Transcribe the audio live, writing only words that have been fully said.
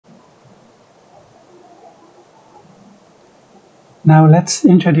Now let's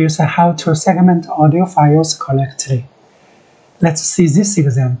introduce how to segment audio files correctly. Let's see this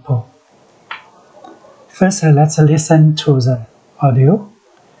example. First, let's listen to the audio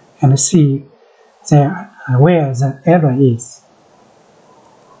and see where the error is.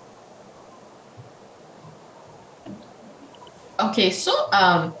 Okay, so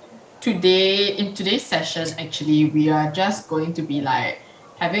in today's session, actually, we are just going to be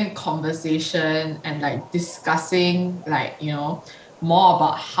having a conversation and discussing more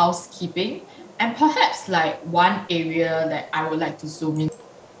about housekeeping, and perhaps one area that I would like to zoom in.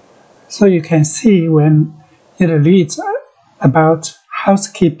 So you can see when it reads about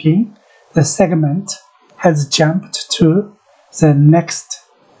housekeeping, the segment has jumped to the next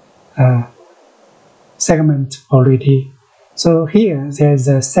segment already. So here there is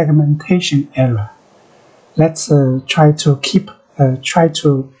a segmentation error. Let's try to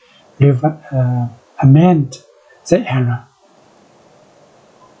amend the error.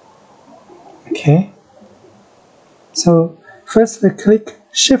 Okay. So first we click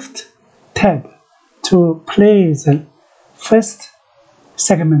Shift Tab to play the first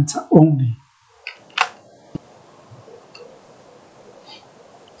segment only.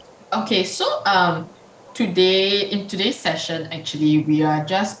 Okay, so in today's session, actually, we are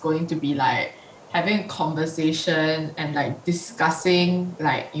just going to be having a conversation and discussing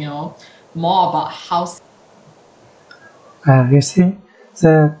more about house. You see,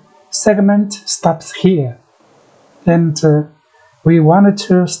 the segment stops here, and we wanted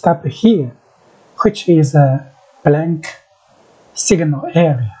to stop here, which is a blank signal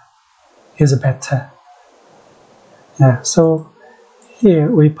area, is better. Yeah, so here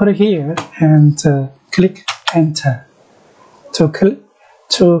we put here and click Enter to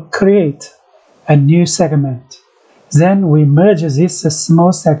create a new segment. Then we merge this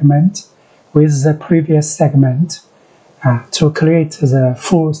small segment with the previous segment to create the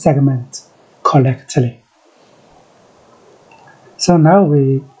full segment correctly. So now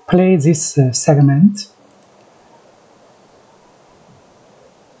we play this segment.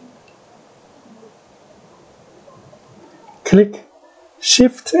 Click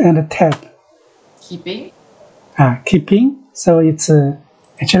Shift and Tab. Keeping. So it's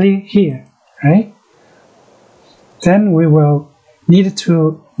actually here, right? Then we will need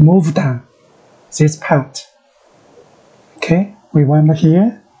to move down this part. Okay, we want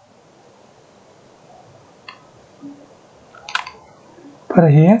here.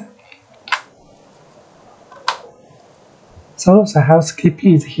 Put here. So the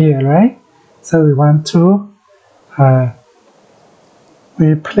housekeeping is here, right? So we want to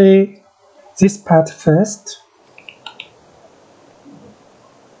we play this part first.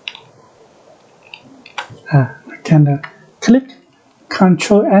 We can click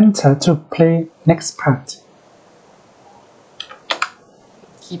Control Enter to play next part.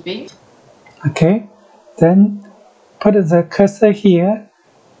 Okay, then put the cursor here,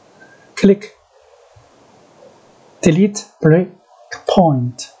 click Delete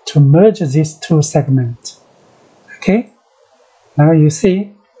Breakpoint to merge these two segments. Okay, now you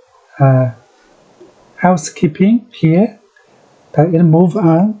see housekeeping here, but it move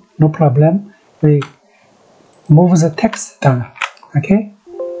on, no problem. We move the text down. Okay,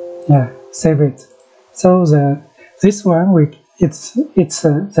 yeah, save it. So this one it's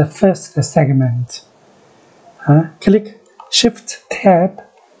the first segment. Click Shift Tab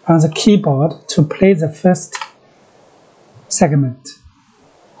on the keyboard to play the first segment.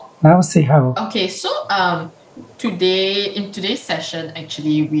 Now see how. Okay, so in today's session,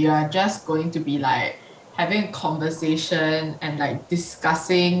 actually, we are just going to be having a conversation and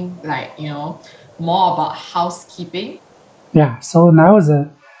discussing more about housekeeping. Yeah, so now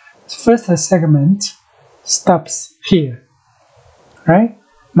the first segment stops here, right?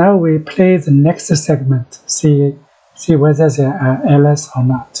 Now we play the next segment, see whether there are errors or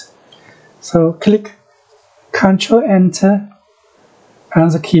not. So click Control Enter on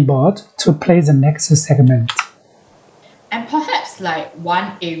the keyboard to play the next segment. And perhaps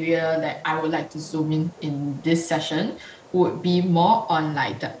one area that I would like to zoom in this session would be more on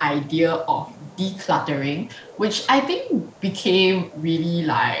the idea of decluttering, which I think became really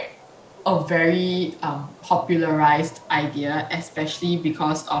a very popularized idea, especially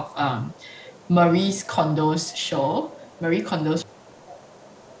because of Marie Kondo's show.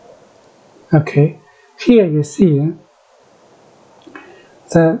 Okay, here you see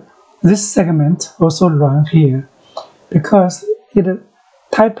this segment also run here because it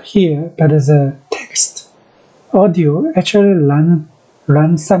type here, but the text audio actually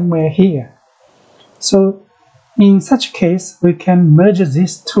run somewhere here. So in such case, we can merge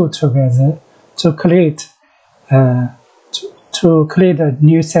these two together to create to create a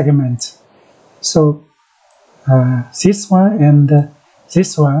new segment. So this one and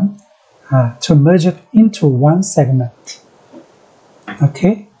this one to merge it into one segment.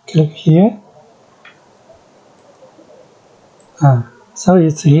 Okay, click here. So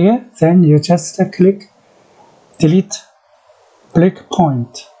it's here, then you just click delete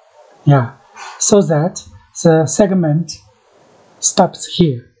breakpoint. Yeah, so that the segment stops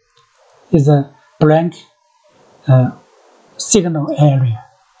here. Is a blank signal area.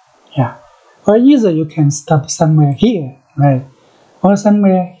 Yeah, or either you can stop somewhere here, right? Or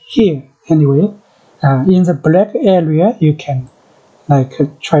somewhere here. Anyway, in the black area, you can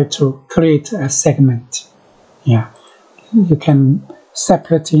try to create a segment. Yeah, you can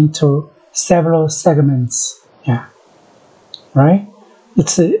separate into several segments. Yeah, right?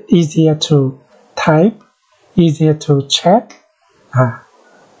 It's easier to type, easier to check.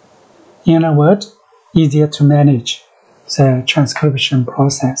 In a word, easier to manage the transcription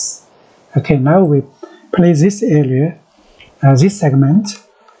process. Okay, now we play this area, this segment,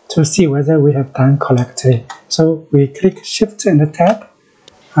 to see whether we have done correctly. So we click Shift and Tab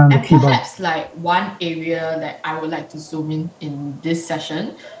on the keyboard. Perhaps one area that I would like to zoom in this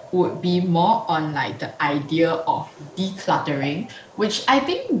session would be more on the idea of decluttering, which I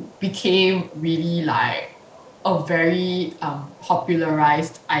think became really a very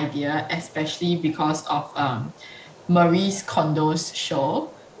popularized idea, especially because of Marie Kondo's show.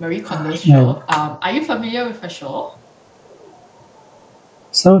 Are you familiar with her show?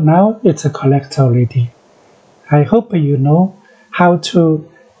 So now it's correct already. I hope you know how to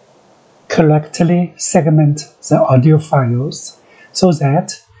correctly segment the audio files so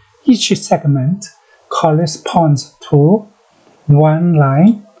that each segment corresponds to one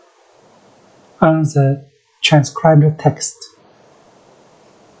line on the transcribed text.